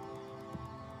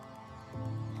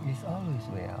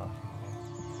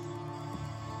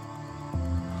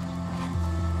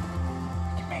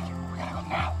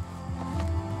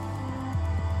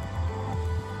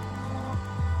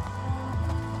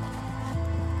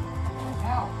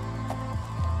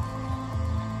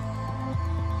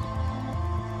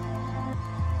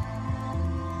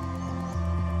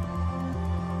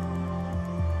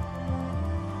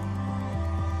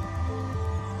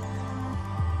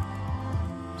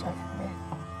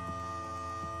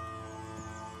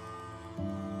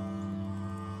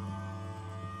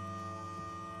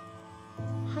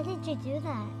 How did you do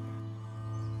that?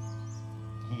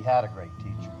 He had a great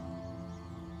teacher.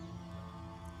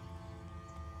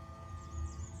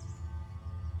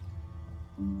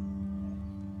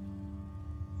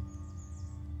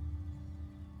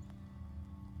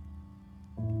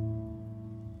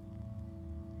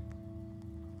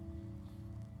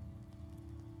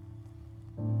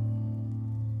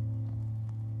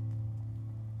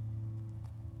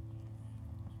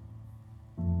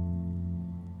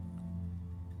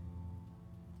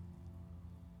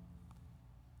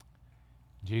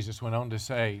 Jesus went on to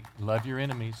say, love your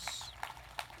enemies.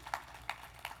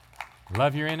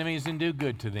 Love your enemies and do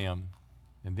good to them,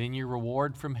 and then your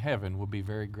reward from heaven will be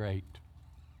very great.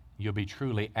 You'll be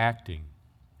truly acting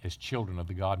as children of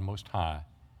the God Most High,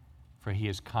 for He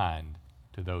is kind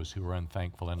to those who are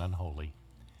unthankful and unholy.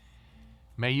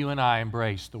 May you and I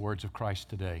embrace the words of Christ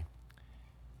today.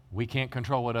 We can't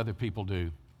control what other people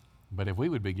do, but if we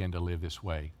would begin to live this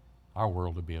way, our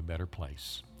world would be a better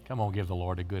place. Come on, give the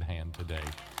Lord a good hand today.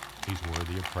 He's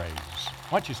worthy of praise.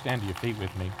 Why don't you stand to your feet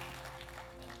with me?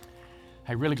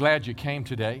 Hey, really glad you came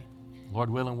today. Lord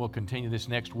willing, we'll continue this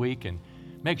next week, and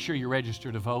make sure you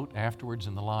register to vote afterwards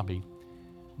in the lobby.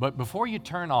 But before you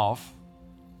turn off,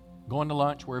 going to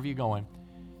lunch, wherever you're going,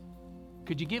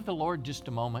 could you give the Lord just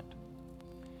a moment?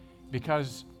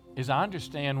 Because as I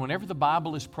understand, whenever the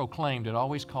Bible is proclaimed, it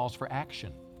always calls for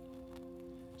action.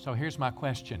 So here's my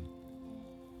question.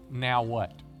 Now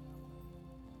what?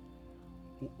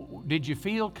 Did you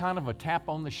feel kind of a tap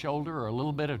on the shoulder or a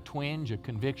little bit of twinge, a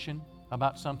conviction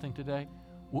about something today?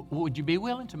 Would you be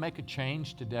willing to make a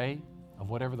change today of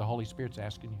whatever the Holy Spirit's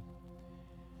asking you?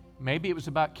 Maybe it was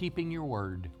about keeping your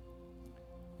word.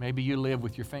 Maybe you live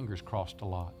with your fingers crossed a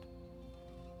lot.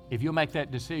 If you'll make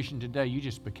that decision today, you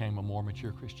just became a more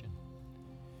mature Christian.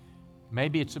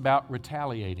 Maybe it's about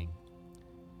retaliating.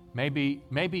 Maybe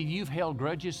you've held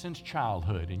grudges since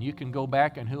childhood, and you can go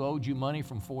back and who owed you money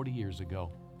from 40 years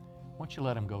ago. Why don't you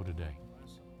let them go today?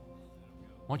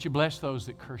 Why don't you bless those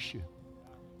that curse you?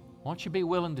 Why don't you be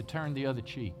willing to turn the other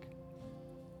cheek?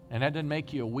 And that doesn't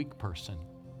make you a weak person.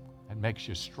 That makes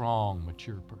you a strong,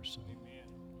 mature person.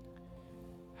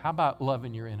 How about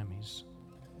loving your enemies?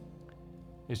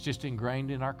 It's just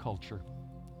ingrained in our culture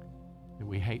that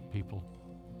we hate people.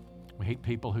 We hate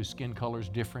people whose skin color is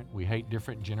different. We hate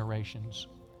different generations.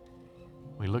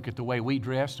 We look at the way we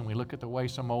dress, and we look at the way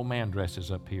some old man dresses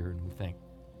up here, and we think.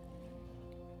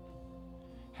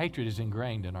 Hatred is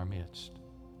ingrained in our midst.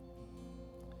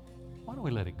 Why don't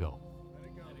we let it go?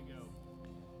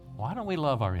 Why don't we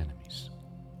love our enemies?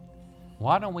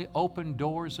 Why don't we open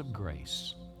doors of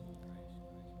grace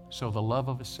so the love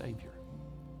of a Savior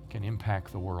can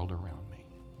impact the world around me?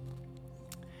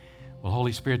 Well,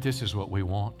 Holy Spirit, this is what we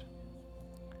want.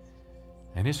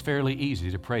 And it's fairly easy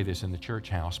to pray this in the church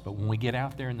house, but when we get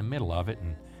out there in the middle of it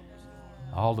and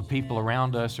all the people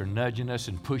around us are nudging us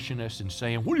and pushing us and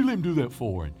saying, what do you let him do that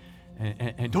for?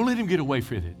 And don't let him get away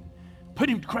with it. Put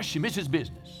him to crush him. It's his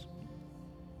business.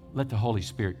 Let the Holy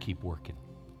Spirit keep working.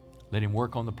 Let him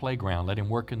work on the playground. Let him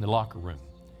work in the locker room.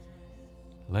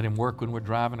 Let him work when we're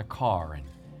driving a car. And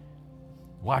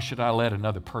why should I let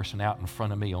another person out in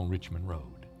front of me on Richmond Road?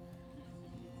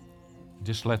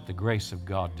 Just let the grace of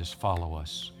God just follow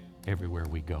us everywhere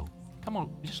we go. Come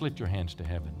on, just lift your hands to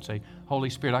heaven and say, Holy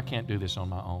Spirit, I can't do this on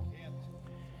my own.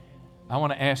 I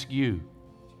want to ask you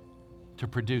to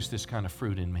produce this kind of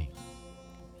fruit in me.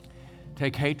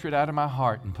 Take hatred out of my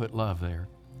heart and put love there.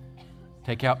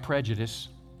 Take out prejudice,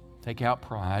 take out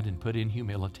pride and put in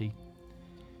humility.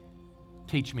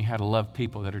 Teach me how to love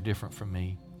people that are different from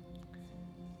me.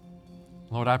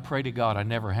 Lord, I pray to God I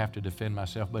never have to defend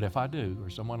myself, but if I do, or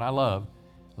someone I love,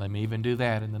 let me even do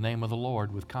that in the name of the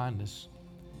Lord with kindness.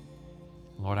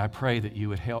 Lord, I pray that you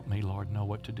would help me, Lord, know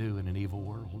what to do in an evil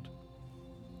world.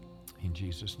 In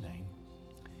Jesus' name.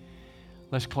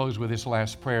 Let's close with this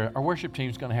last prayer. Our worship team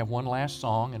is going to have one last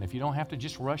song, and if you don't have to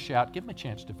just rush out, give them a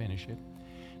chance to finish it,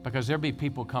 because there'll be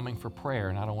people coming for prayer,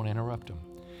 and I don't want to interrupt them.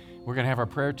 We're going to have our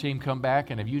prayer team come back,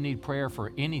 and if you need prayer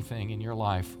for anything in your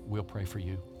life, we'll pray for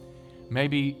you.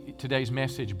 Maybe today's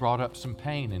message brought up some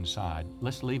pain inside.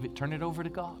 Let's leave it, turn it over to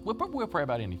God. We'll pray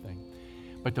about anything.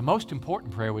 But the most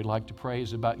important prayer we'd like to pray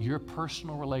is about your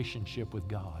personal relationship with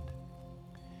God.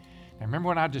 Now, remember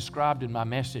when I described in my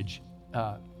message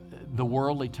the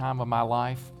worldly time of my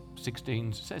life,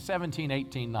 17,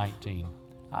 18, 19.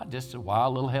 Just a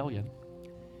wild little hellion.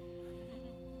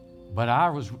 But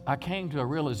I came to a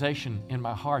realization in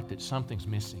my heart that something's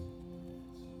missing.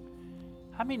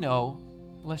 How many know,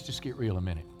 let's just get real a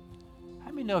minute.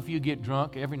 How many know if you get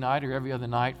drunk every night or every other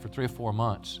night for 3 or 4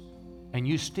 months and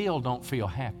you still don't feel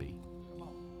happy,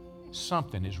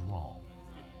 something is wrong.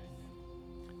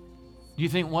 Do you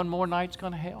think one more night's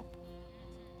going to help?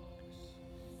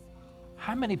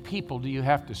 How many people do you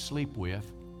have to sleep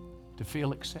with to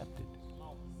feel accepted,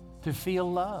 to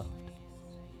feel loved?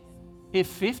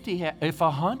 If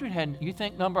 100 hadn't, you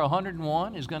think number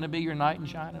 101 is going to be your knight in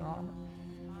shining armor?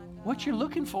 What you're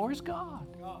looking for is God.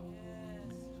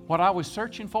 What I was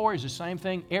searching for is the same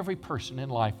thing every person in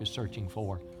life is searching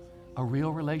for, a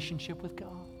real relationship with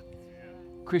God.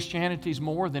 Christianity is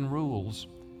more than rules.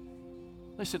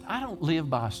 Listen, I don't live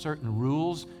by certain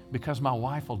rules because my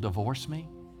wife will divorce me.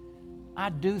 I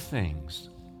do things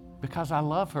because I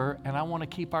love her and I want to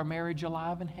keep our marriage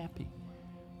alive and happy.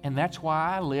 And that's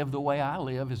why I live the way I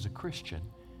live as a Christian.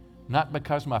 Not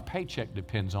because my paycheck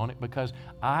depends on it, because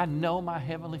I know my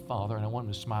Heavenly Father and I want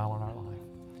Him to smile on our life.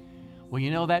 Well, you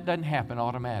know that doesn't happen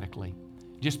automatically.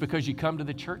 Just because you come to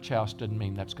the church house doesn't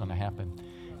mean that's going to happen.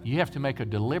 You have to make a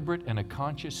deliberate and a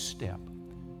conscious step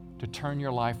to turn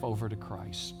your life over to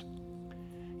Christ.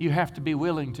 You have to be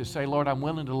willing to say, Lord, I'm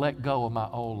willing to let go of my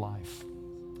old life.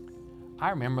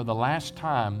 I remember the last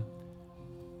time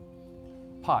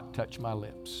pot touched my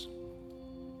lips.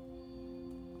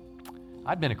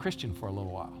 I'd been a Christian for a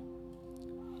little while.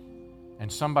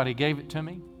 And somebody gave it to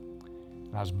me,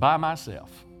 and I was by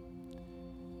myself.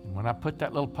 And when I put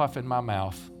that little puff in my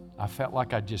mouth, I felt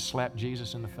like I just slapped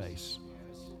Jesus in the face.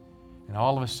 And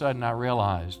all of a sudden I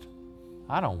realized,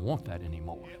 I don't want that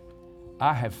anymore.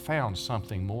 I have found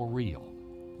something more real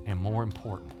and more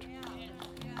important.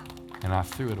 And I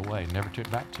threw it away and never took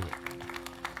back to it.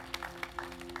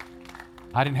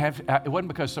 It wasn't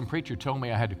because some preacher told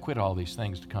me I had to quit all these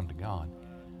things to come to God.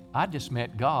 I just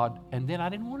met God, and then I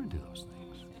didn't want to do those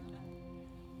things.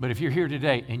 But if you're here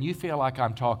today and you feel like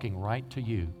I'm talking right to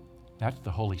you, that's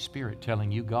the Holy Spirit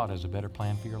telling you God has a better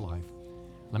plan for your life.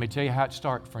 Let me tell you how it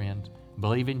starts, friends.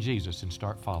 Believe in Jesus and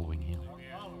start following Him.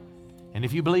 And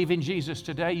if you believe in Jesus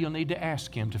today, you'll need to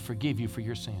ask Him to forgive you for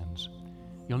your sins.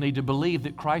 You'll need to believe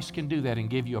that Christ can do that and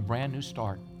give you a brand new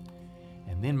start.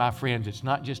 And then, my friends, it's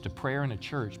not just a prayer in a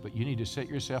church, but you need to set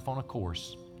yourself on a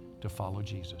course to follow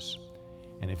Jesus.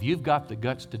 And if you've got the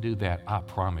guts to do that, I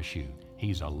promise you,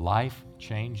 He's a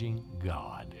life-changing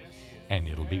God, and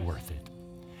it'll be worth it.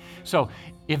 So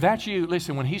if that's you,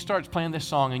 listen, when He starts playing this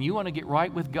song and you want to get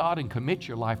right with God and commit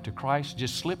your life to Christ,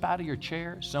 just slip out of your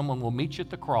chair. Someone will meet you at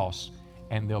the cross,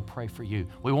 and they'll pray for you.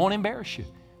 We won't embarrass you,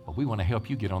 but we want to help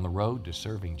you get on the road to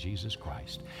serving Jesus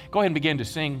Christ. Go ahead and begin to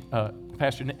sing,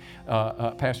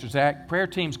 Pastor Zach. Prayer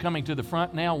team's coming to the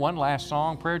front now. One last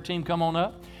song. Prayer team, come on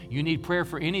up. You need prayer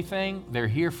for anything, they're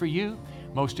here for you.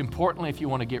 Most importantly, if you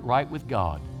want to get right with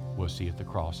God, we'll see you at the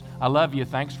cross. I love you.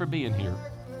 Thanks for being here.